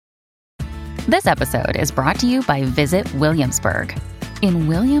This episode is brought to you by Visit Williamsburg. In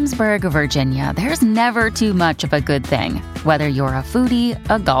Williamsburg, Virginia, there's never too much of a good thing. Whether you're a foodie,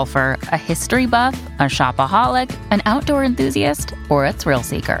 a golfer, a history buff, a shopaholic, an outdoor enthusiast, or a thrill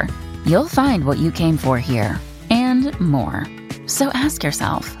seeker, you'll find what you came for here and more. So ask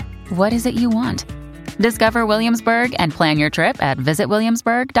yourself, what is it you want? Discover Williamsburg and plan your trip at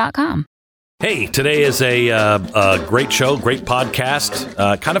visitwilliamsburg.com. Hey, today is a great show, great podcast.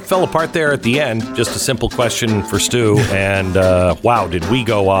 Kind of fell apart there at the end. Just a simple question for Stu, and wow, did we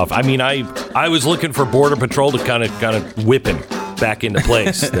go off? I mean, I was looking for Border Patrol to kind of whip him back into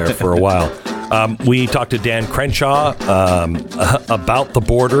place there for a while. We talked to Dan Crenshaw about the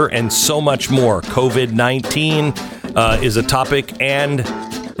border and so much more. COVID-19 is a topic, and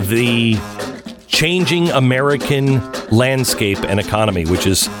the changing American landscape and economy, which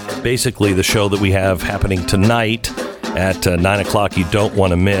is basically the show that we have happening tonight at 9 o'clock. You don't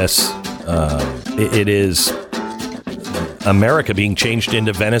want to miss. It is America being changed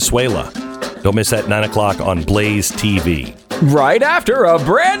into Venezuela. Don't miss that 9 o'clock on Blaze TV. Right after a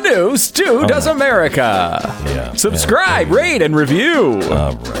brand new Stu Does America. Yeah. Subscribe, rate, and review.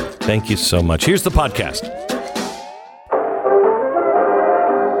 All right. Thank you so much. Here's the podcast.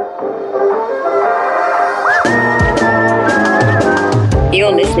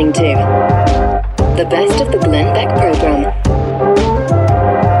 You're listening to the best of the Glenn Beck program.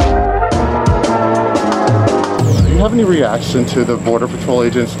 Do you have any reaction to the Border Patrol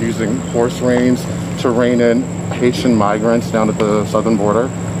agents using horse reins to rein in Haitian migrants down at the southern border?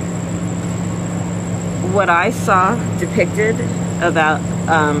 What I saw depicted about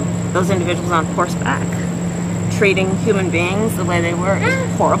those individuals on horseback treating human beings the way they were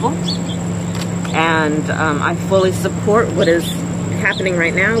is horrible. And I fully support what is happening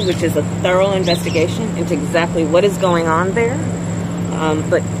right now, which is a thorough investigation into exactly what is going on there.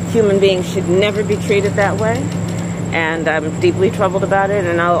 But human beings should never be treated that way. And I'm deeply troubled about it.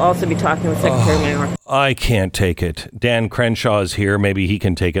 And I'll also be talking with Secretary Mayor. I can't take it. Dan Crenshaw is here. Maybe he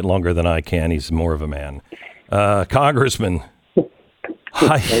can take it longer than I can. He's more of a man. Congressman.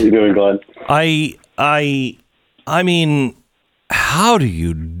 How you doing, Glenn? I mean, how do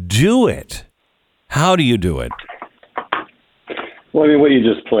you do it? How do you do it? Well, I mean, what you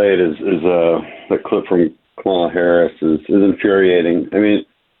just played is a clip from Kamala Harris is infuriating. I mean,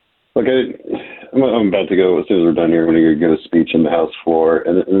 look, I'm about to go, as soon as we're done here, I'm going to give a speech on the House floor.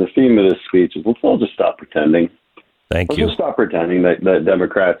 And the theme of this speech is let's all just stop pretending. Let's just stop pretending that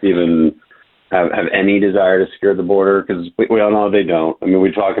Democrats even have any desire to secure the border, because we all know they don't. I mean,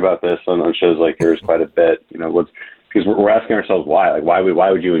 we talk about this on shows like yours quite a bit, because we're asking ourselves why. Like, why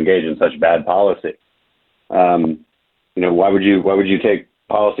would you engage in such bad policy? Why would you take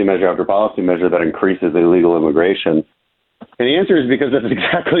policy measure after policy measure that increases illegal immigration? And the answer is because that's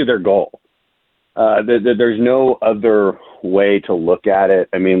exactly their goal. There's no other way to look at it.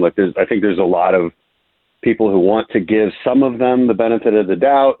 I mean, look, I think there's a lot of people who want to give some of them the benefit of the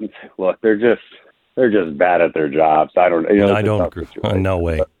doubt. And say, look, they're just bad at their jobs. I don't agree. No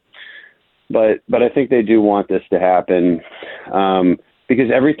way. But I think they do want this to happen.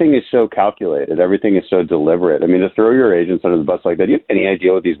 Because everything is so calculated. Everything is so deliberate. I mean, to throw your agents under the bus like that, do you have any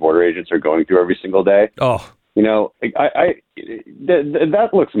idea what these border agents are going through every single day? Oh. That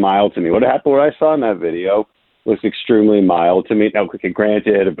looks mild to me. What I saw in that video looks extremely mild to me. Now,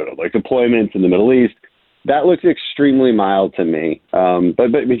 granted, a bit of like deployments in the Middle East, that looks extremely mild to me. But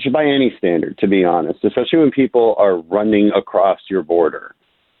by any standard, to be honest, especially when people are running across your border.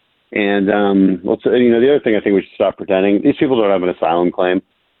 And, the other thing I think we should stop pretending, these people don't have an asylum claim.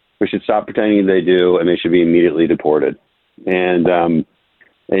 We should stop pretending they do, and they should be immediately deported. And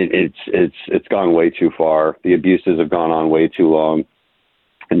it's gone way too far. The abuses have gone on way too long,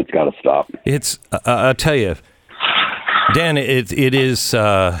 and it's got to stop. I'll tell you, Dan, it is,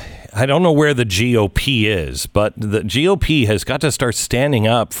 I don't know where the GOP is, but the GOP has got to start standing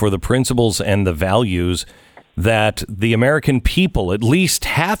up for the principles and the values that the American people, at least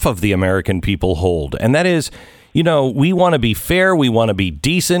half of the American people, hold. And that is, we want to be fair. We want to be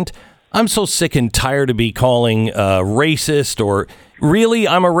decent. I'm so sick and tired of be calling racist or really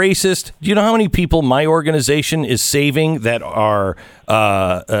I'm a racist. Do you know how many people my organization is saving that are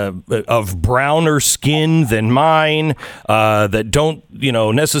of browner skin than mine, that don't,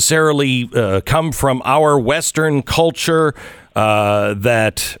 necessarily come from our Western culture,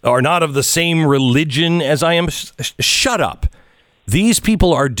 that are not of the same religion as I am? Shut up. These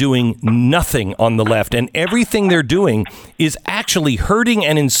people are doing nothing on the left, and everything they're doing is actually hurting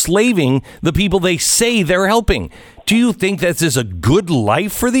and enslaving the people they say they're helping. Do you think this is a good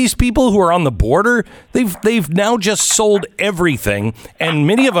life for these people who are on the border? They've now just sold everything, and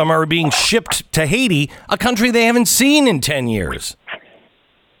many of them are being shipped to Haiti, a country they haven't seen in 10 years.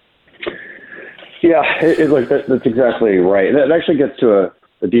 Yeah, look, that's exactly right. That actually gets to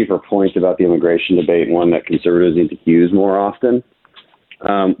a deeper point about the immigration debate, one that conservatives need to use more often,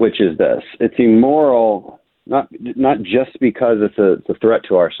 which is this. It's immoral, not just because it's a threat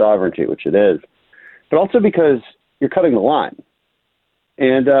to our sovereignty, which it is, but also because you're cutting the line.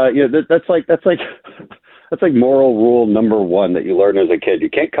 And that's like moral rule number one that you learn as a kid. You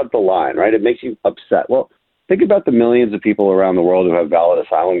can't cut the line, right? It makes you upset. Well, think about the millions of people around the world who have valid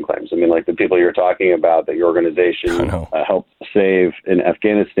asylum claims. I mean, like the people you're talking about that your organization helped save in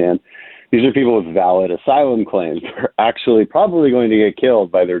Afghanistan. These are people with valid asylum claims. They're actually probably going to get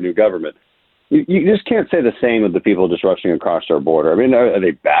killed by their new government. You just can't say the same of the people just rushing across our border. I mean, are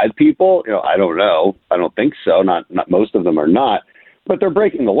they bad people? I don't know. I don't think so. Not most of them are not. But they're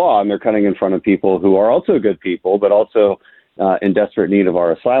breaking the law, and they're cutting in front of people who are also good people, but also in desperate need of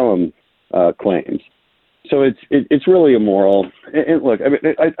our asylum claims. So it's really immoral. And look, I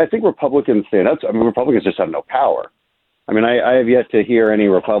mean, I think Republicans stand up. I mean, Republicans just have no power. I mean, I have yet to hear any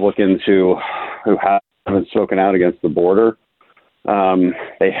Republicans who haven't spoken out against the border.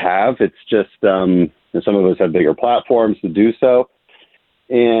 They have. It's just some of us have bigger platforms to do so,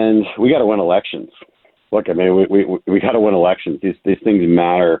 and we got to win elections. Look, I mean, we got to win elections. These things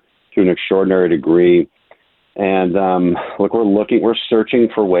matter to an extraordinary degree, and look, we're searching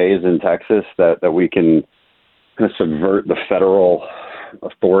for ways in Texas that we can kind of subvert the federal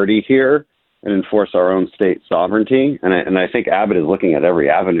authority here and enforce our own state sovereignty. And I think Abbott is looking at every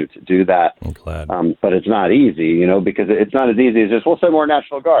avenue to do that. I'm glad. But it's not easy, because it's not as easy as just, we'll send more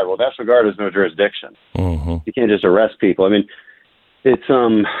National Guard. Well, National Guard has no jurisdiction. Mm-hmm. You can't just arrest people. I mean, it's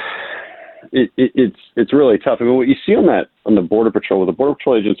really tough. I mean, what you see on the Border Patrol, what the Border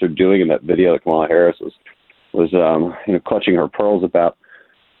Patrol agents are doing in that video that Kamala Harris was clutching her pearls about,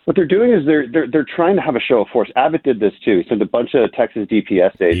 what they're doing is they're trying to have a show of force. Abbott did this too. He sent a bunch of Texas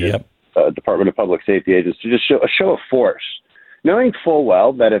DPS agents. Yep. Department of Public Safety agents to just show a show of force, knowing full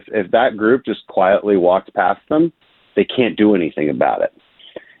well that if that group just quietly walks past them, they can't do anything about it.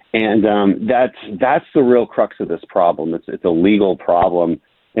 And that's the real crux of this problem. It's a legal problem.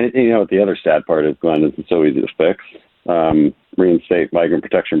 And the other sad part is, Glenn, is it's so easy to fix. Reinstate migrant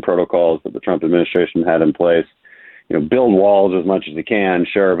protection protocols that the Trump administration had in place. Build walls as much as you can,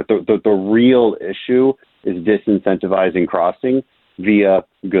 sure. But the real issue is disincentivizing crossing via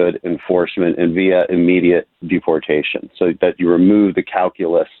good enforcement and via immediate deportation, so that you remove the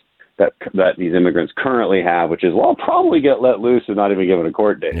calculus that these immigrants currently have, which is, well, I'll probably get let loose and not even given a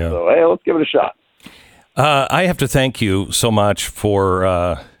court date. Yeah. So, hey, let's give it a shot. I have to thank you so much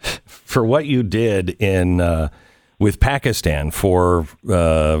for what you did with Pakistan for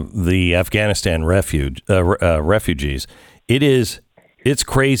the Afghanistan refugees. It's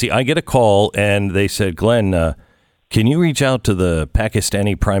crazy. I get a call and they said, Glenn, can you reach out to the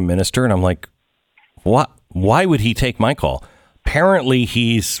Pakistani prime minister? And I'm like, what? Why would he take my call? Apparently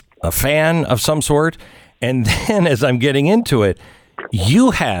he's a fan of some sort. And then as I'm getting into it,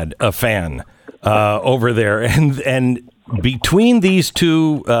 you had a fan over there. And between these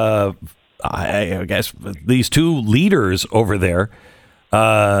two, I guess these two leaders over there,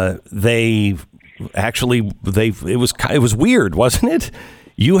 it was weird, wasn't it?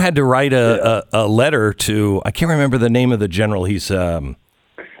 You had to write a letter to, I can't remember the name of the general. He's Hamid.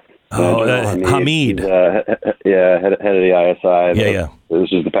 He's, head of the ISI. Yeah.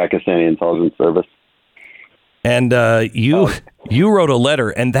 This is the Pakistani intelligence service. And you wrote a letter,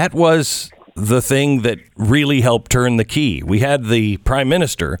 and that was the thing that really helped turn the key. We had the prime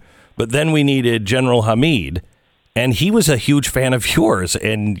minister, but then we needed General Hamid, and he was a huge fan of yours,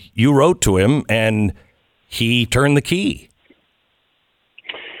 and you wrote to him, and he turned the key.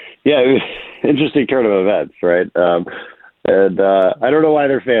 Yeah, it was an interesting turn of events, right? And I don't know why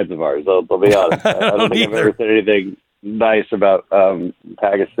they're fans of ours. I'll be honest. I don't think I've ever said anything nice about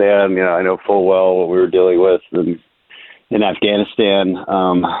Pakistan. I know full well what we were dealing with in Afghanistan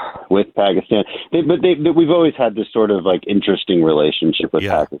with Pakistan. We've always had this sort of interesting relationship with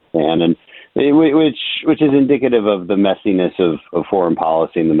Pakistan, and which is indicative of the messiness of foreign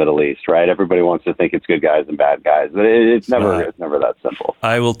policy in the Middle East, right? Everybody wants to think it's good guys and bad guys, but it's never that simple.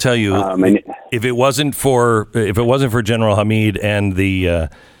 I will tell you, if it wasn't for General Hamid and the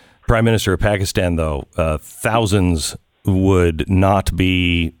Prime Minister of Pakistan, though, thousands would not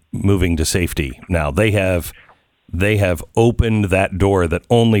be moving to safety now. They have they have opened that door that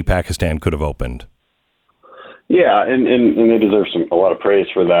only Pakistan could have opened. Yeah, and they deserve a lot of praise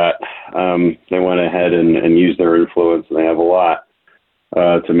for that. They went ahead and used their influence, and they have a lot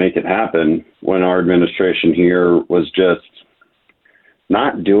to make it happen when our administration here was just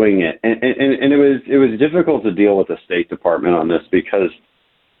not doing it. And it was difficult to deal with the State Department on this because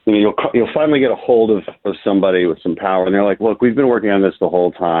you'll finally get a hold of somebody with some power, and they're like, "Look, we've been working on this the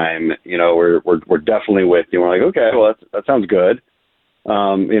whole time. We're definitely with you." And we're like, "Okay, well that sounds good. I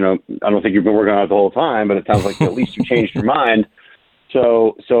don't think you've been working on it the whole time, but it sounds like at least you changed your mind.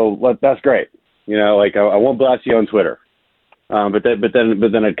 So that's great. I won't blast you on Twitter, but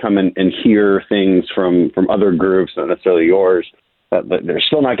then I'd come and hear things from other groups, not necessarily yours, that they're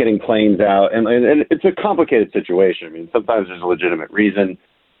still not getting planes out, and it's a complicated situation. I mean, sometimes there's a legitimate reason.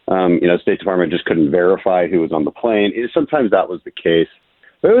 State Department just couldn't verify who was on the plane. Sometimes that was the case.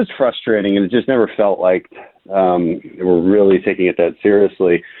 But it was frustrating, and it just never felt like they were really taking it that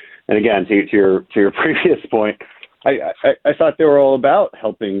seriously. And again, to your previous point, I thought they were all about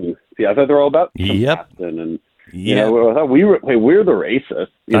helping. I thought they were all about compassion, and I thought we're the racists.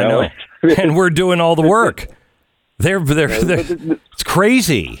 I know, and we're doing all the work. They're it's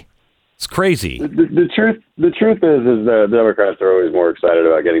crazy. It's crazy. The truth is the Democrats are always more excited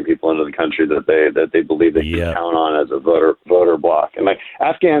about getting people into the country that they believe they can count on as a voter bloc. And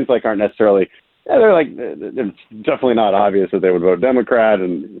Afghans aren't necessarily. They're it's definitely not obvious that they would vote Democrat,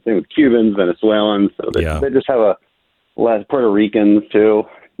 and same with Cubans, Venezuelans. So they just have less Puerto Ricans too.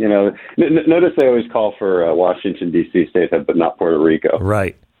 Notice they always call for Washington D.C. statehood, but not Puerto Rico.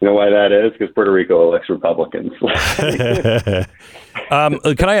 Right. You know why that is? Because Puerto Rico elects Republicans.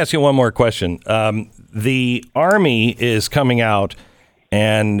 Can I ask you one more question? The Army is coming out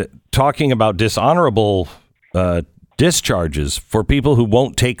and talking about dishonorable discharges for people who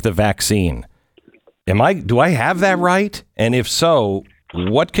won't take the vaccine. Do I have that right? And if so,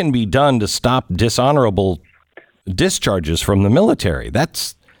 what can be done to stop dishonorable discharges from the military?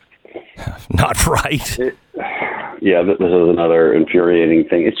 That's not right. Yeah, this is another infuriating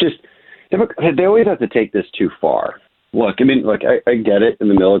thing. It's just they always have to take this too far. Look, I get it. In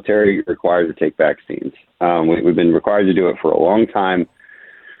the military, you're required to take vaccines. We've been required to do it for a long time.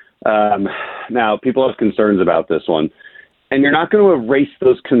 Now, people have concerns about this one, and you're not going to erase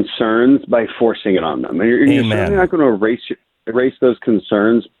those concerns by forcing it on them. And you're certainly not going to erase those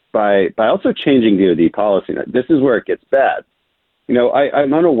concerns by also changing DoD policy. Now, this is where it gets bad.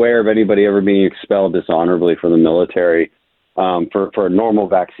 I'm unaware of anybody ever being expelled dishonorably from the military for a normal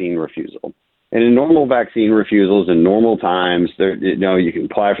vaccine refusal. And in normal vaccine refusals in normal times, you can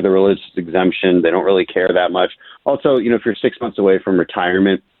apply for the religious exemption. They don't really care that much. Also, if you're 6 months away from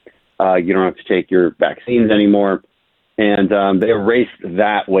retirement, you don't have to take your vaccines anymore. And they erased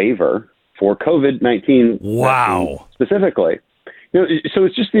that waiver for COVID-19 wow. specifically. So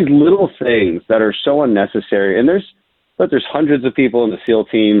it's just these little things that are so unnecessary. And there's hundreds of people in the SEAL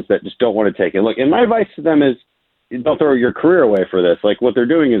teams that just don't want to take it. Look, and my advice to them is don't throw your career away for this. What they're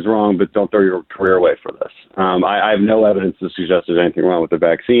doing is wrong, but don't throw your career away for this. I have no evidence to suggest there's anything wrong with the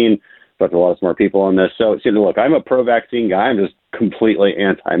vaccine. But there's a lot of smart people on this. So, look, I'm a pro-vaccine guy. I'm just completely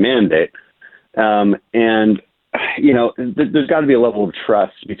anti-mandate. There's got to be a level of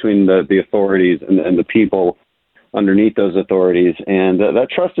trust between the authorities and the people underneath those authorities. And that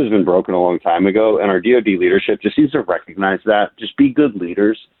trust has been broken a long time ago. And our DoD leadership just needs to recognize that. Just be good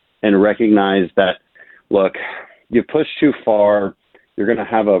leaders and recognize that, look, you push too far, you're going to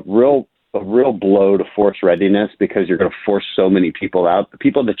have a real blow to force readiness because you're going to force so many people out. The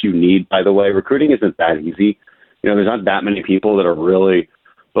people that you need, by the way, recruiting isn't that easy. There's not that many people that are really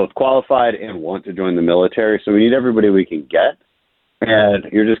both qualified and want to join the military. So we need everybody we can get. And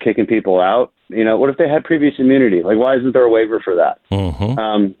you're just kicking people out. What if they had previous immunity? Why isn't there a waiver for that?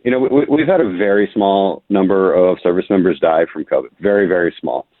 Mm-hmm. We've had a very small number of service members die from COVID. Very, very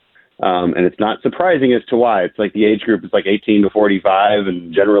small. And it's not surprising as to why. It's the age group is 18 to 45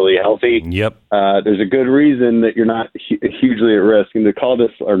 and generally healthy. Yep. There's a good reason that you're not hugely at risk. And to call this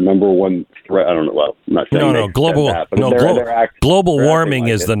our number one threat, I don't know. Well, I'm not saying global warming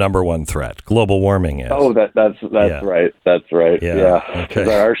is the number one threat. Global warming is. Oh, that's right. That's right. Yeah.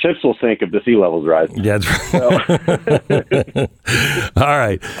 Okay. Our ships will sink if the sea levels rise. Yeah, that's right. All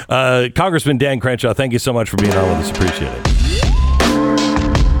right. Congressman Dan Crenshaw, thank you so much for being on with us. Appreciate it.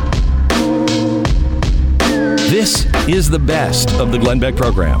 This is the best of the Glenn Beck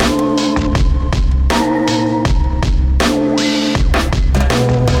program.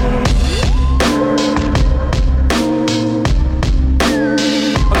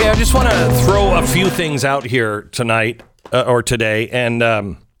 Okay, I just want to throw a few things out here tonight or today,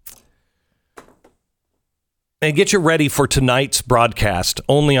 and And get you ready for tonight's broadcast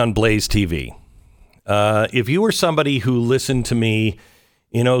only on Blaze TV. If you were somebody who listened to me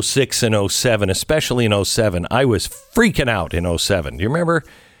in 06 and 07, especially in 07, I was freaking out in 07. Do you remember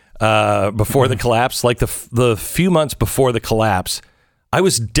before the collapse? Like the few months before the collapse, I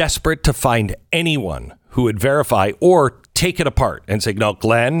was desperate to find anyone who would verify or take it apart and say, no,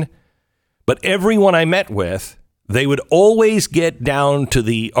 Glenn. But everyone I met with, they would always get down to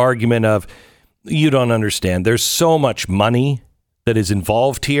the argument of, you don't understand. There's so much money that is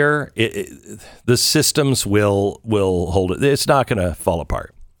involved here. The systems will hold it. It's not going to fall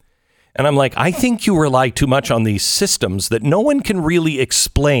apart. And I'm like, I think you rely too much on these systems that no one can really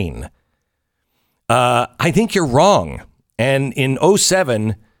explain. I think you're wrong. And in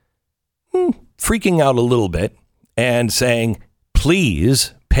 07, freaking out a little bit and saying,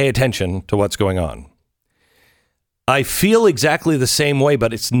 please pay attention to what's going on. I feel exactly the same way,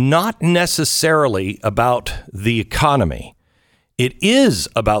 but it's not necessarily about the economy. It is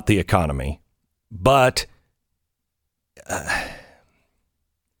about the economy, but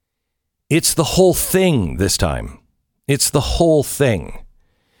it's the whole thing this time. It's the whole thing.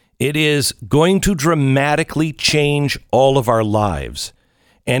 It is going to dramatically change all of our lives,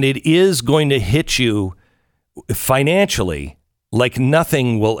 and it is going to hit you financially like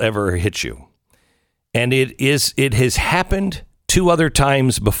nothing will ever hit you. And it has happened 2 other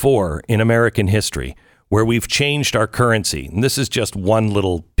times before in American history where we've changed our currency. And this is just one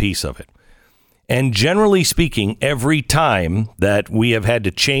little piece of it. And generally speaking, every time that we have had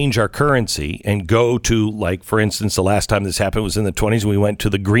to change our currency and go to, like, for instance, the last time this happened was in the 20s, we went to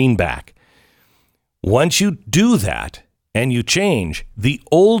the greenback. Once you do that and you change, the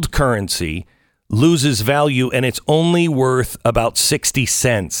old currency loses value and it's only worth about 60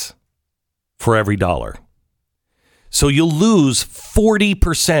 cents. For every dollar. So you'll lose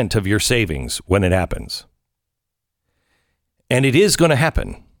 40% of your savings when it happens. And it is going to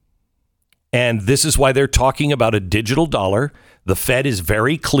happen. And this is why they're talking about a digital dollar. The Fed is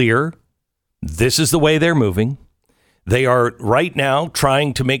very clear. This is the way they're moving. They are right now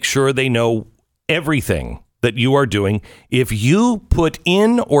trying to make sure they know everything that you are doing. If you put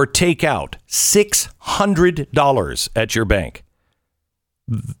in or take out $600 at your bank,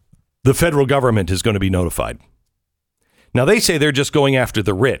 the federal government is going to be notified. Now, they say they're just going after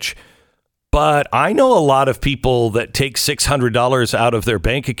the rich, but I know a lot of people that take $600 out of their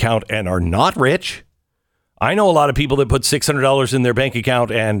bank account and are not rich. I know a lot of people that put $600 in their bank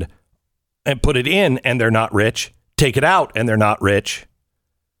account and put it in and they're not rich, take it out and they're not rich.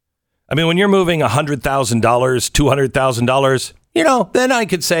 I mean, when you're moving $100,000, $200,000, then I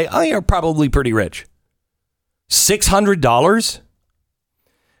could say, oh, you're probably pretty rich. $600?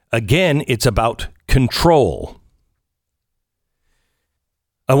 Again, it's about control.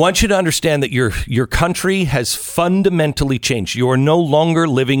 I want you to understand that your country has fundamentally changed. You are no longer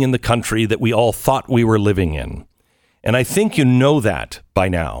living in the country that we all thought we were living in. And I think you know that by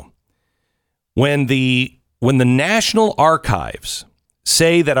now. When the National Archives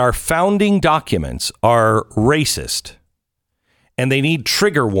say that our founding documents are racist and they need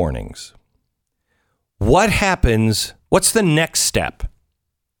trigger warnings, what happens? What's the next step?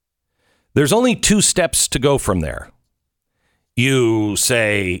 There's only 2 steps to go from there. You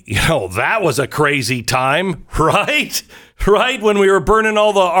say, that was a crazy time, right? Right? When we were burning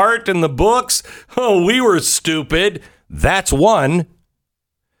all the art and the books. Oh, we were stupid. That's one.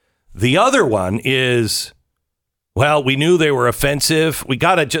 The other one is, well, we knew they were offensive. We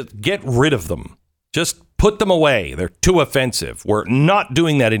got to just get rid of them. Just put them away. They're too offensive. We're not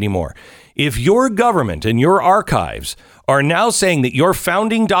doing that anymore. If your government and your archives are now saying that your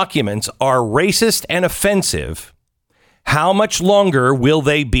founding documents are racist and offensive, how much longer will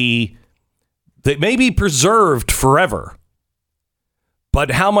they be? They may be preserved forever,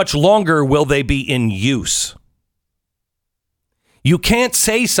 but how much longer will they be in use? You can't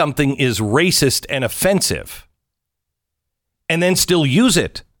say something is racist and offensive and then still use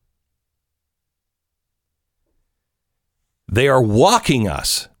it. They are walking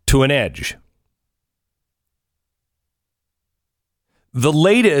us to an edge. The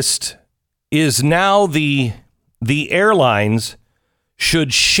latest is now the airlines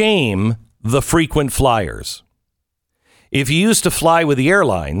should shame the frequent flyers. If you used to fly with the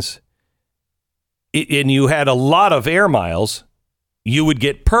airlines and you had a lot of air miles, you would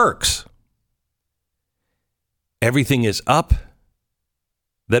get perks. Everything is up.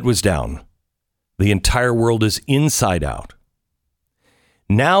 That was down. The entire world is inside out.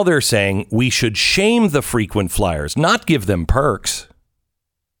 Now they're saying we should shame the frequent flyers, not give them perks.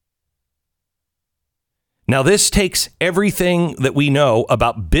 Now, this takes everything that we know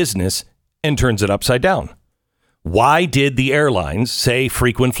about business and turns it upside down. Why did the airlines say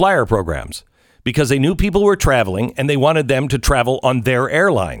frequent flyer programs? Because they knew people were traveling and they wanted them to travel on their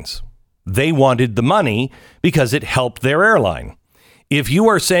airlines. They wanted the money because it helped their airline. If you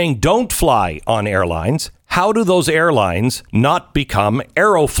are saying don't fly on airlines, how do those airlines not become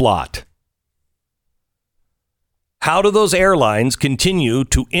Aeroflot? How do those airlines continue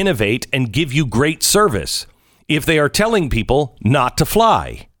to innovate and give you great service if they are telling people not to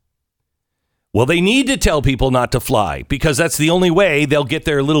fly? Well, they need to tell people not to fly because that's the only way they'll get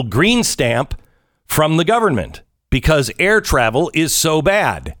their little green stamp from the government because air travel is so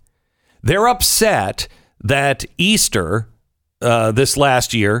bad. They're upset that Easter this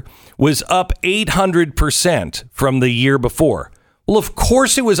last year was up 800% from the year before. Well, of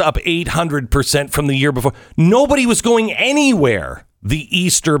course it was up 800% from the year before. Nobody was going anywhere the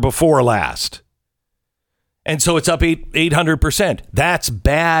Easter before last. And so it's up 800%. That's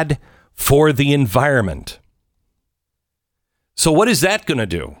bad for the environment. So what is that going to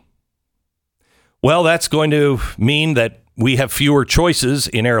do? Well, that's going to mean that we have fewer choices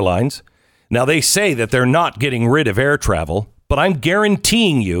in airlines. Now, they say that they're not getting rid of air travel, but I'm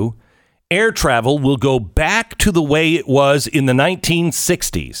guaranteeing you air travel will go back to the way it was in the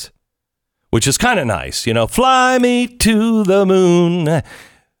 1960s, which is kind of nice. You know, fly me to the moon.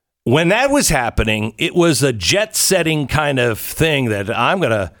 When that was happening, it was a jet-setting kind of thing that I'm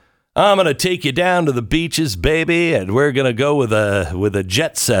gonna take you down to the beaches, baby, and we're gonna go with the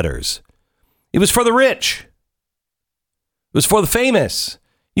jet setters. It was for the rich. It was for the famous.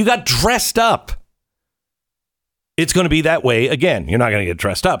 You got dressed up. It's going to be that way again. You're not going to get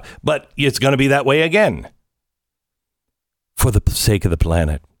dressed up, but it's going to be that way again for the sake of the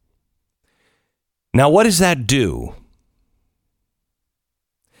planet. Now, what does that do?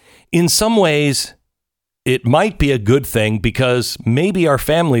 In some ways, it might be a good thing because maybe our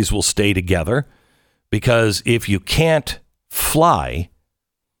families will stay together because if you can't fly,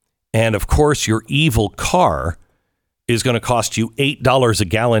 and of course your evil car is going to cost you $8 a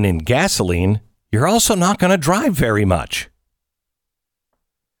gallon in gasoline, you're also not going to drive very much.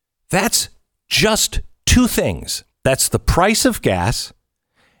 That's just two things. That's the price of gas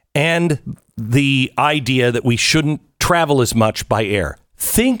and the idea that we shouldn't travel as much by air.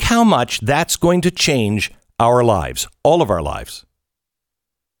 Think how much that's going to change our lives, all of our lives.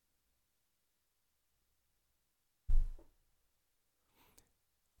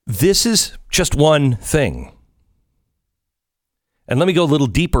 This is just one thing. And let me go a little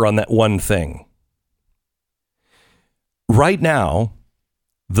deeper on that one thing. Right now,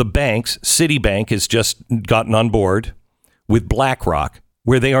 the banks, Citibank has just gotten on board with BlackRock,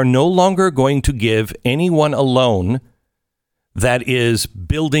 where they are no longer going to give anyone a loan that is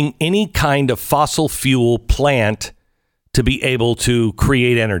building any kind of fossil fuel plant to be able to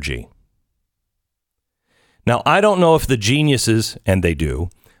create energy. Now, I don't know if the geniuses, and they do,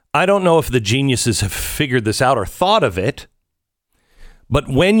 I don't know if the geniuses have figured this out or thought of it, but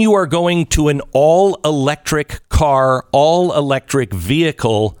when you are going to an all-electric car, all-electric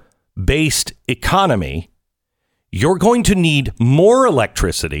vehicle-based economy, you're going to need more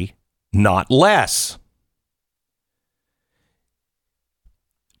electricity, not less.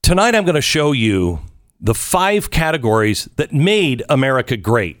 Tonight, I'm going to show you the 5 categories that made America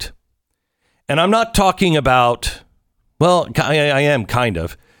great. And I'm not talking about, well, I am kind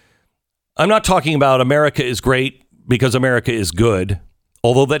of. I'm not talking about America is great because America is good,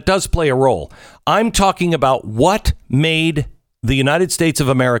 although that does play a role. I'm talking about what made the United States of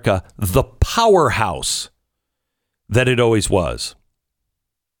America the powerhouse that it always was.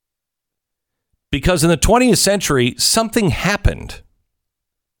 Because in the 20th century, something happened.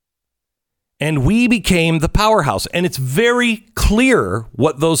 And we became the powerhouse. And it's very clear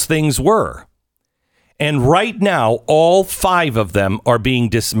what those things were. And right now, all 5 of them are being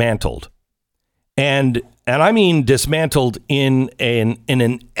dismantled. And I mean dismantled in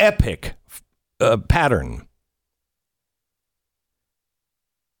an epic pattern.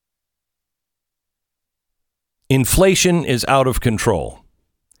 Inflation is out of control.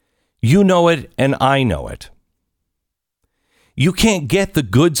 You know it, and I know it. You can't get the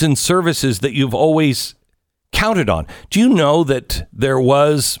goods and services that you've always counted on. Do you know that there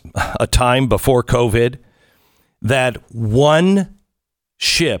was a time before COVID that one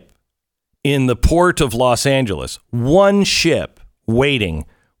ship in the port of Los Angeles, one ship waiting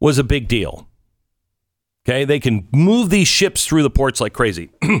was a big deal? Okay, they can move these ships through the ports like crazy.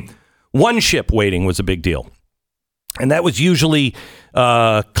 One ship waiting was a big deal. And that was usually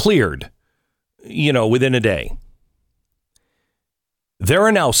cleared, within a day. There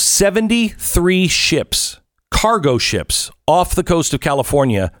are now 73 ships, cargo ships, off the coast of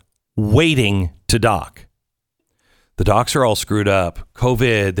California waiting to dock. The docs are all screwed up.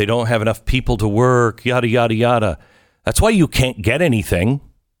 COVID, they don't have enough people to work, yada, yada, yada. That's why you can't get anything.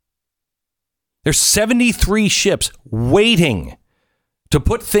 There's 73 ships waiting to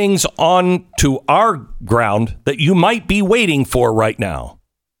put things onto our ground that you might be waiting for right now.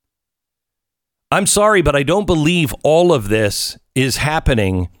 I'm sorry, but I don't believe all of this is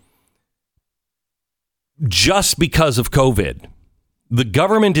happening just because of COVID. The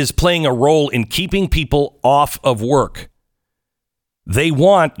government is playing a role in keeping people off of work. They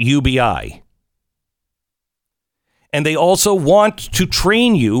want UBI. And they also want to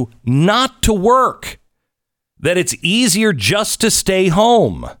train you not to work, that it's easier just to stay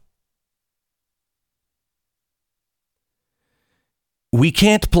home. We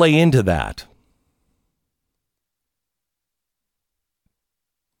can't play into that.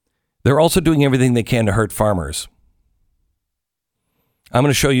 They're also doing everything they can to hurt farmers. I'm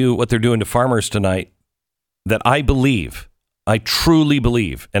going to show you what they're doing to farmers tonight that I believe, I truly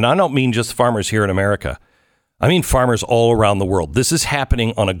believe, and I don't mean just farmers here in America. I mean farmers all around the world. This is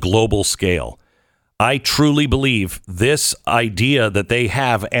happening on a global scale. I truly believe this idea that they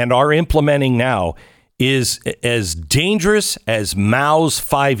have and are implementing now is as dangerous as Mao's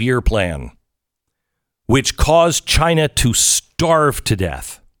 5-year plan, which caused China to starve to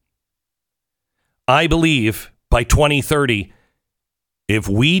death. I believe by 2030, if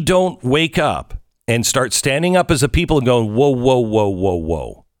we don't wake up and start standing up as a people and going, whoa, whoa, whoa, whoa,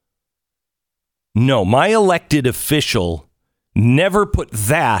 whoa. No, my elected official never put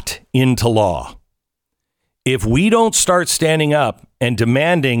that into law. If we don't start standing up and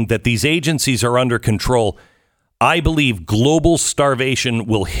demanding that these agencies are under control, I believe global starvation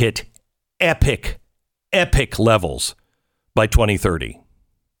will hit epic levels by 2030.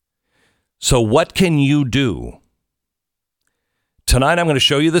 So what can you do? Tonight, I'm going to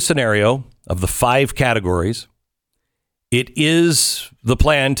show you the scenario of the 5 categories. It is the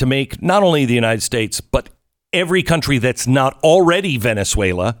plan to make not only the United States, but every country that's not already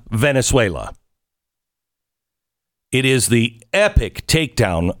Venezuela. It is the epic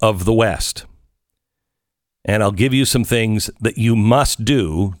takedown of the West. And I'll give you some things that you must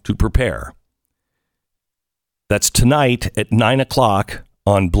do to prepare. That's tonight at 9 o'clock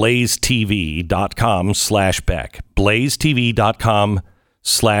on blazetv.com/Beck.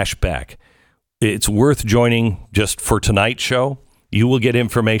 blazetv.com/Beck. It's worth joining just for tonight's show. You will get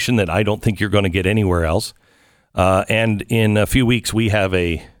information that I don't think you're going to get anywhere else. And in a few weeks, we have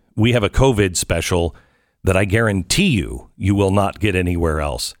a COVID special that I guarantee you will not get anywhere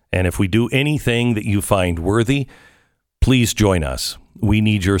else. And if we do anything that you find worthy, please join us. We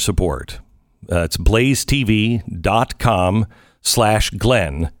need your support. It's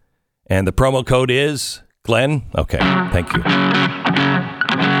blazetv.com/Glenn. And the promo code is Glenn. Okay, thank you.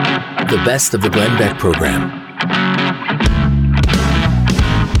 The best of the Glenn Beck program.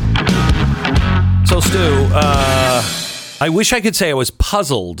 So, Stu, I wish I could say I was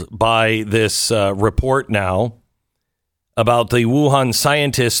puzzled by this report now about the Wuhan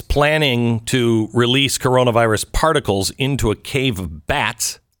scientists planning to release coronavirus particles into a cave of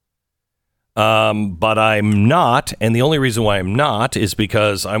bats. But I'm not. And the only reason why I'm not is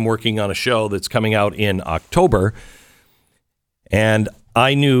because I'm working on a show that's coming out in October. And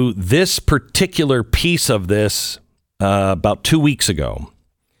I knew this particular piece of this about 2 weeks ago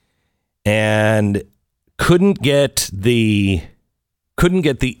and couldn't get the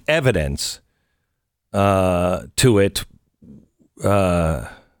evidence to it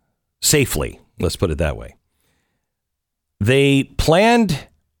safely. Let's put it that way. They planned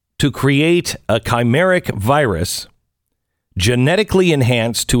to create a chimeric virus genetically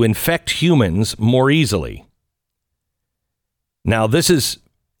enhanced to infect humans more easily. Now, this is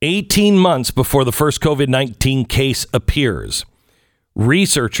 18 months before the first COVID-19 case appears.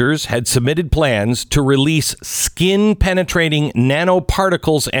 Researchers had submitted plans to release skin-penetrating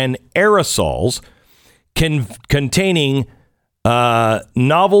nanoparticles and aerosols containing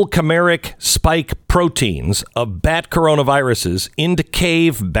novel chimeric spike proteins of bat coronaviruses into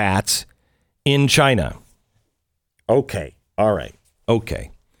cave bats in China. Okay. All right.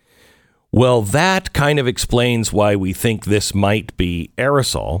 Okay. Well, that kind of explains why we think this might be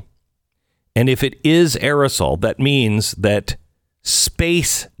aerosol. And if it is aerosol, that means that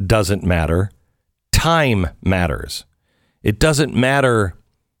space doesn't matter. Time matters. It doesn't matter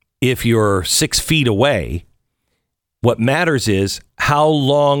if you're 6 feet away. What matters is how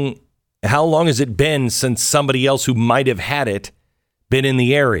long has it been since somebody else who might have had it been in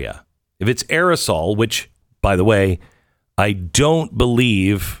the area? If it's aerosol, which, by the way, I don't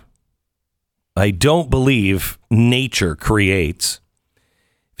believe nature creates.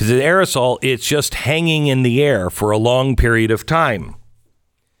 If Because the aerosol, it's just hanging in the air for a long period of time.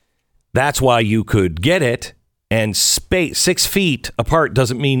 That's why you could get it, and 6 feet apart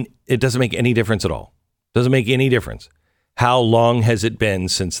doesn't make any difference at all. Doesn't make any difference. How long has it been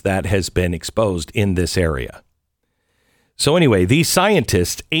since that has been exposed in this area? So anyway, these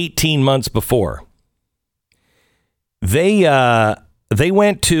scientists, 18 months before, they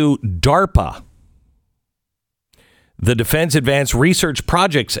went to DARPA, the Defense Advanced Research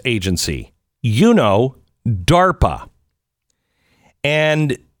Projects Agency. You know, DARPA.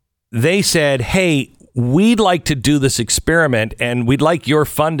 And they said, hey, we'd like to do this experiment and we'd like your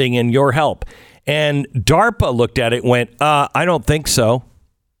funding and your help. And DARPA looked at it and went, I don't think so.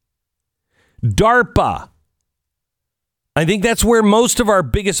 DARPA. I think that's where most of our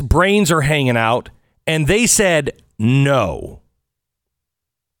biggest brains are hanging out. And they said no.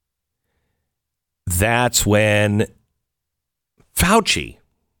 That's when Fauci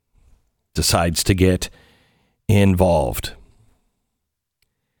decides to get involved.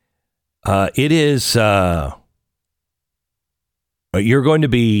 It is, you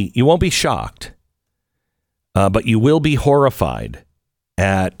won't be shocked, but you will be horrified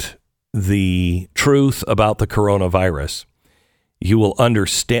at the truth about the coronavirus. You will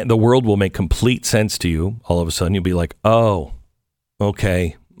understand, the world will make complete sense to you. All of a sudden you'll be like, oh,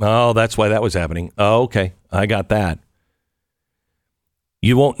 okay. Oh, that's why that was happening. Oh, okay. I got that.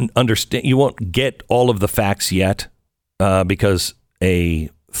 You won't understand. You won't get all of the facts yet because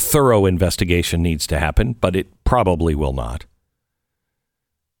a thorough investigation needs to happen, but it probably will not.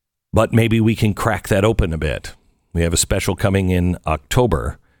 But maybe we can crack that open a bit. We have a special coming in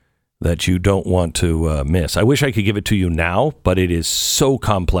October that you don't want to miss. I wish I could give it to you now, but it is so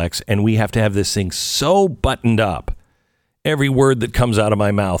complex, and we have to have this thing so buttoned up. Every word that comes out of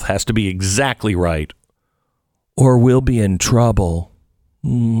my mouth has to be exactly right, or we'll be in trouble.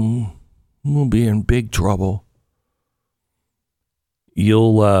 We'll be in big trouble.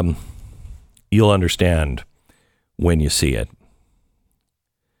 You'll understand when you see it.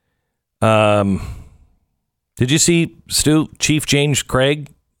 Did you see, Stu, Chief James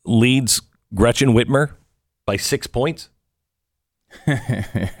Craig leads Gretchen Whitmer by 6 points?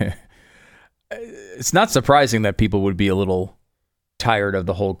 It's not surprising that people would be a little tired of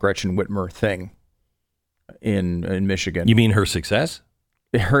the whole Gretchen Whitmer thing in Michigan. You mean her success?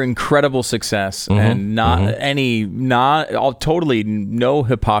 Her incredible success and totally no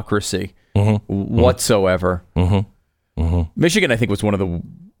hypocrisy whatsoever. Michigan, I think, was one of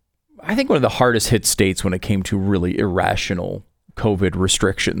the hardest hit states when it came to really irrational COVID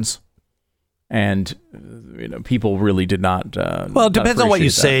restrictions. And, people really did not. Well, it depends on what you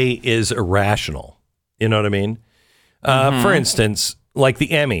say is irrational. You know what I mean? For instance, like the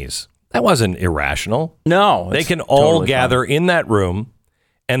Emmys, that wasn't irrational. No. They can all gather in that room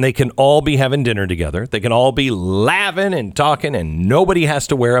and they can all be having dinner together. They can all be laughing and talking and nobody has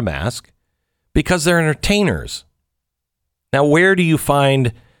to wear a mask because they're entertainers. Now, where do you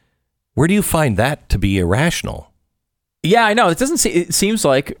find that to be irrational? Yeah, I know. It seems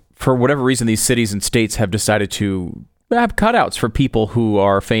like, for whatever reason, these cities and states have decided to have cutouts for people who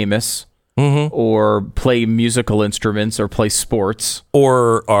are famous or play musical instruments or play sports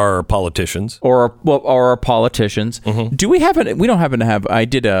or are politicians or are politicians. Do we have we don't happen to have.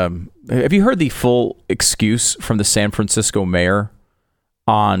 Have you heard the full excuse from the San Francisco mayor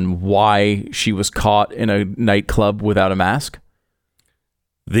on why she was caught in a nightclub without a mask?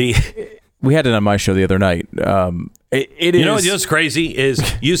 We had it on my show the other night. You know what's crazy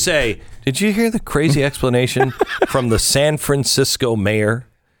is you say, did you hear the crazy explanation from the San Francisco mayor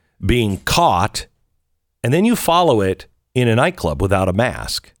being caught? And then you follow it in a nightclub without a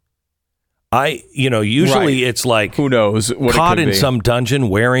mask. Usually it's like, who knows what caught it could in be. some dungeon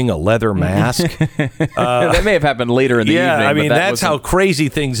wearing a leather mask. That may have happened later in the evening. Yeah, I mean, that's how crazy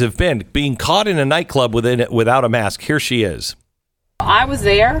things have been. Being caught in a nightclub without a mask. Here she is. I was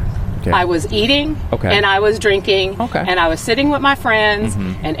there. Okay. I was eating and I was drinking and I was sitting with my friends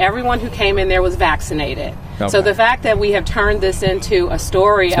and everyone who came in there was vaccinated. So the fact that we have turned this into a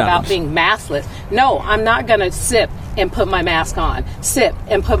story about being maskless, no, I'm not going to sip and put my mask on. Sip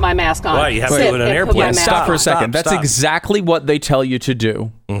and put my mask on. Well, you have to do it on an airplane. Stop for a second. That's exactly what they tell you to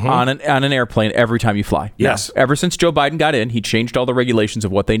do on an airplane every time you fly. Yes. Ever since Joe Biden got in, he changed all the regulations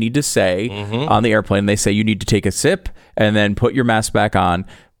of what they need to say on the airplane. They say you need to take a sip and then put your mask back on.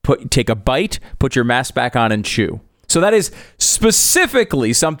 Take a bite, put your mask back on, and chew. So that is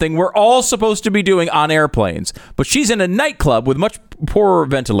specifically something we're all supposed to be doing on airplanes. But she's in a nightclub with much poorer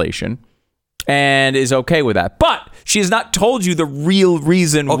ventilation, and is okay with that. But she has not told you the real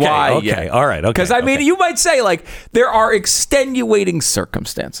reason why yet. All right. Okay. Because, I mean, you might say, like, there are extenuating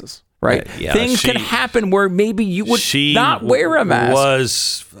circumstances, right? Yeah, Things can happen where maybe you would not wear a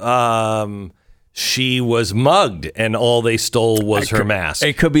mask. She was mugged, and all they stole was her mask.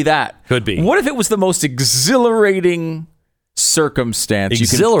 It could be that. Could be. What if it was the most exhilarating circumstance you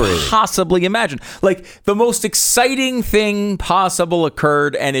can possibly imagine? Like, the most exciting thing possible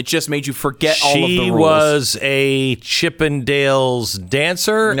occurred, and it just made you forget all of the rules. She was a Chippendales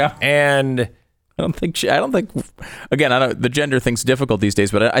dancer, and I don't think. Again, the gender thing's difficult these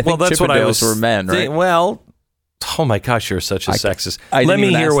days, but I think Chippendales were men, right? Well, oh my gosh, you're such a sexist. Let me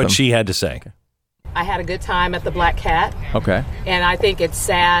hear what she had to say. Okay. I had a good time at the Black Cat. Okay. And I think it's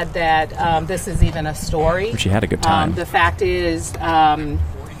sad that this is even a story. But she had a good time. The fact is,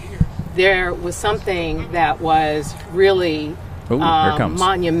 there was something that was really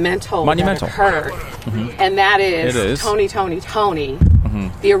monumental that occurred. Mm-hmm. And that is Tony,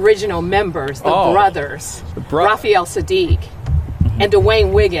 the original members, the brothers, Raphael Sadiq, and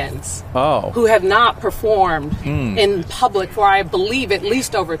Dwayne Wiggins, who have not performed in public for, I believe, at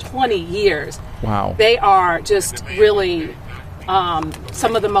least over 20 years. Wow. They are just really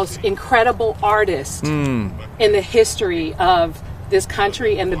some of the most incredible artists in the history of this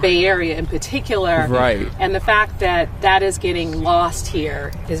country and the Bay Area in particular. Right. And the fact that that is getting lost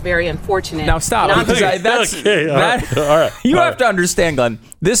here is very unfortunate. Now stop. All right. You have to understand, Glenn,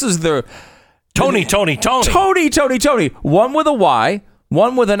 this is the... Tony. One with a Y,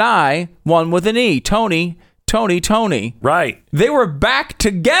 one with an I, one with an E. Tony. Right. They were back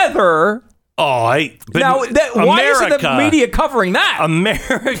together. Why isn't the media covering that?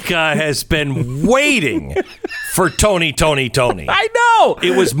 America has been waiting for Tony. I know.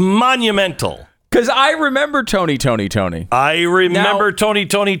 It was monumental. Because I remember Tony. I remember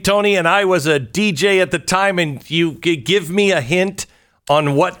Tony, and I was a DJ at the time, and you could give me a hint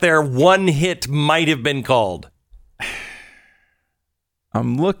on what their one hit might have been called.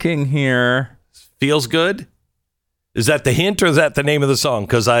 I'm looking here. Feels Good? Is that the hint, or is that the name of the song?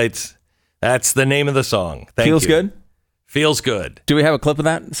 Because that's the name of the song. Thank you. Feels Good? Feels Good. Do we have a clip of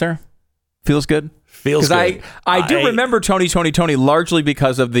that, sir? Feels Good? Feels Good. Because I do remember Tony largely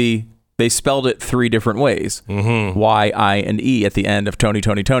because of they spelled it 3 different ways. Mm-hmm. Y, I, and E at the end of Tony.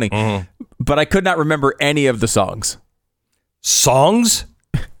 Mm-hmm. But I could not remember any of the songs. Songs?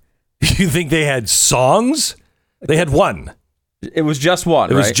 You think they had songs? They had one. It was just one,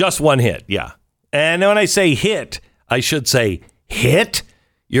 It right? was just one hit, yeah. And when I say hit, I should say hit?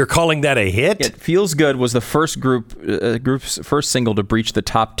 You're calling that a hit? It Feels Good was the first group's first single to breach the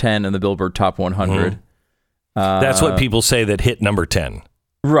top 10 in the Billboard Top 100. Mm-hmm. That's what people say that hit number 10.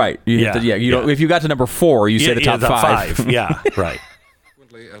 Right. If you got to number 4, you say the top 5. Yeah, right.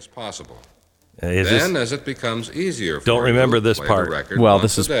 As possible. Then, as it becomes easier for don't remember this play part. The record well,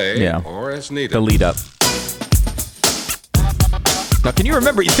 this is today or as needed. The lead up. Now, can you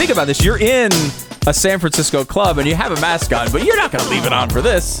remember? You think about this. You're in a San Francisco club and you have a mask on, but you're not going to leave it on for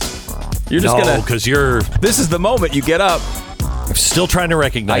this. You're just going to, because this is the moment you get up. I'm still trying to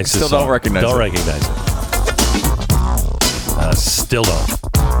recognize this. Don't recognize it. Still don't.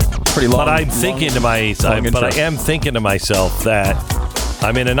 Pretty long. But I am thinking to myself that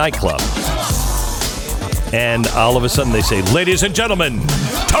I'm in a nightclub. And all of a sudden they say, ladies and gentlemen,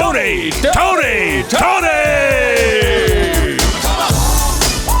 Tony!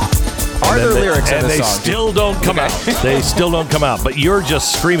 Are there lyrics in the song? And they still don't come out. They still don't come out. But you're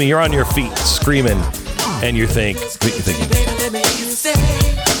just screaming. You're on your feet screaming. And you're thinking,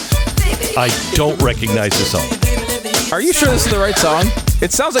 I don't recognize the song. Are you sure this is the right song?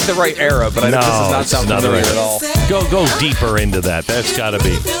 It sounds like the right era, but I think this does not sound familiar at all. Go deeper into that. That's got to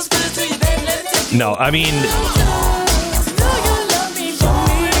be. No, I mean,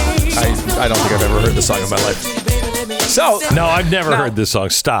 I don't think I've ever heard this song in my life. So no, I've never heard this song.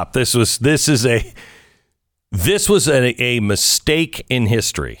 Stop. This was a mistake in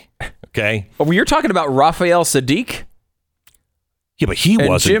history. Okay. Oh, you're talking about Raphael Sadiq? Yeah, but he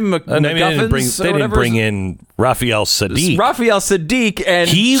wasn't. Jim McGuffins. They didn't bring in Raphael Sadiq. Raphael Sadiq and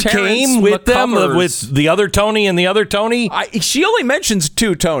he came with them with the other Tony and the other Tony. She only mentions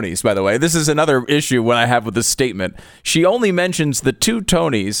 2 Tonys, by the way. This is another issue what I have with this statement. She only mentions the 2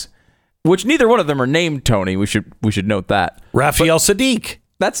 Tonys, which neither one of them are named Tony. We should note that. Raphael Sadiq.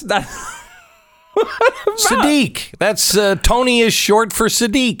 That's not Sadiq. That's Tony is short for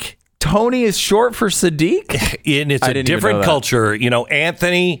Sadiq. Tony is short for Sadiq? And it's a different culture. You know,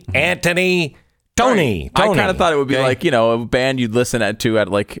 Anthony, Tony. I kind of thought it would be like, a band you'd listen to at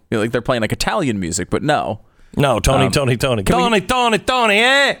like they're playing like Italian music, but no. No, Tony,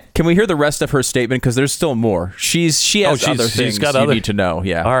 eh? Can we hear the rest of her statement? Because there's still more. She has other things you need to know.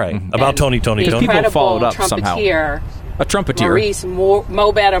 Yeah. All right. About Tony. People followed up somehow. A trumpeter. Maurice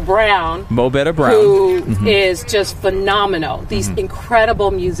Mobetta Brown. Who is just phenomenal. These incredible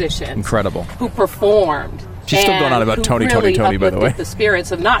musicians. Incredible. Who performed. She's still going on about Tony, really by the way. The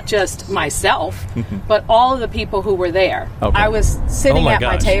spirits of not just myself, but all of the people who were there. Okay. I was sitting at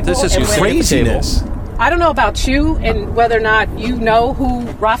my table. This is craziness. I don't know about you and whether or not you know who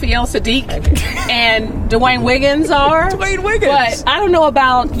Raphael Sadiq and Dwayne Wiggins are. But I don't know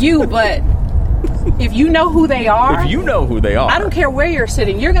about you, but if you know who they are. I don't care where you're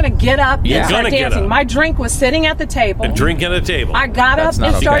sitting. You're going to get up and start dancing. My drink was sitting at the table. I got up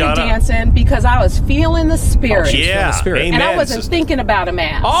and started dancing because I was feeling the spirit. Amen. And I wasn't thinking about a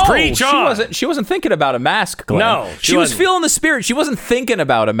mask. She wasn't thinking about a mask, Glenn. No. She was feeling the spirit. She wasn't thinking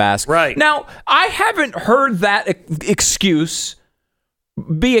about a mask. Right. Now, I haven't heard that excuse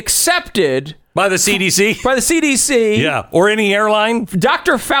be accepted by the CDC. Yeah. Or any airline.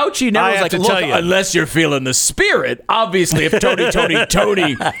 Dr. Fauci now is like, look, unless you're feeling the spirit, obviously if Tony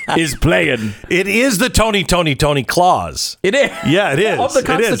is playing. It is the Tony clause. It is. Yeah, it is. Of the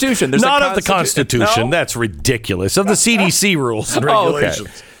Constitution. There's not of the Constitution. No? That's ridiculous. Of the CDC rules and regulations.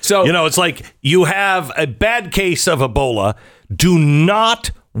 Okay. So, it's like you have a bad case of Ebola. Do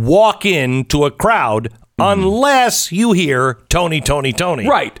not walk into a crowd unless you hear Tony.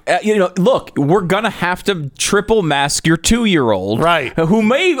 Right. Look, we're going to have to triple mask your 2-year-old. Right. Who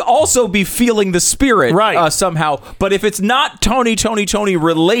may also be feeling the spirit somehow. But if it's not Tony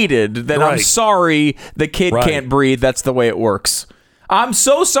related, then I'm sorry the kid can't breathe. That's the way it works. I'm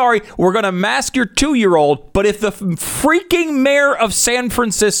so sorry. We're going to mask your 2-year-old. But if the freaking mayor of San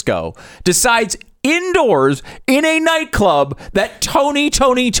Francisco decides indoors in a nightclub that Tony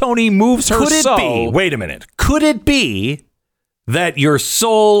moves her soul. Wait a minute. Could it be that your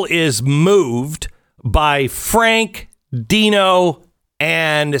soul is moved by Frank, Dino,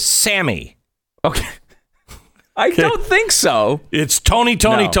 and Sammy? Okay. I don't think so. It's Tony.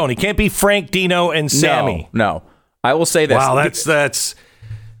 Can't be Frank, Dino, and Sammy. No. I will say this. Wow, that's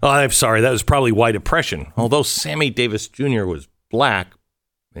I'm sorry. That was probably white oppression. Although Sammy Davis Jr. was black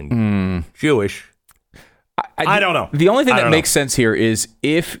and Jewish. I don't know. The only thing that makes sense here is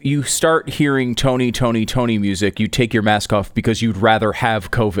if you start hearing Tony music, you take your mask off because you'd rather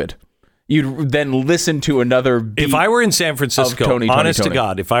have COVID. You'd then listen to another beat. If I were in San Francisco, honest to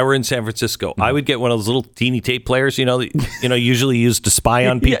God, if I were in San Francisco, I would get one of those little teeny tape players, usually used to spy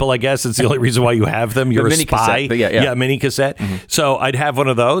on people, I guess. It's the only reason why you have them. You're a spy. Cassette, mini cassette. Mm-hmm. So I'd have one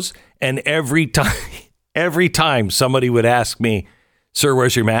of those. And every time somebody would ask me, sir,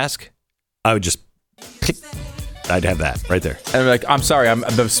 where's your mask? I would just click. I'd have that right there. And I'm like, I'm sorry,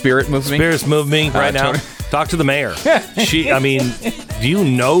 the spirit moves me. Spirits move me right now. Talk to the mayor. Do you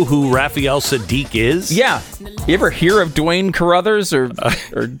know who Raphael Sadiq is? Yeah. You ever hear of Dwayne Carruthers or I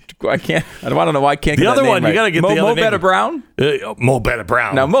don't know why I can't get the other one. Right. You got to get the other name. Mobetta Brown? Mobetta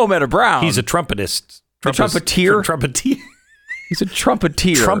Brown. Now, Mobetta Brown. He's a trumpetist. Trumpeteer? He's a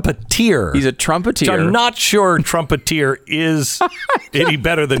trumpeteer. He's a trumpeteer. So I'm not sure trumpeteer is any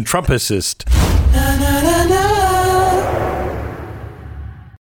better than trumpetist.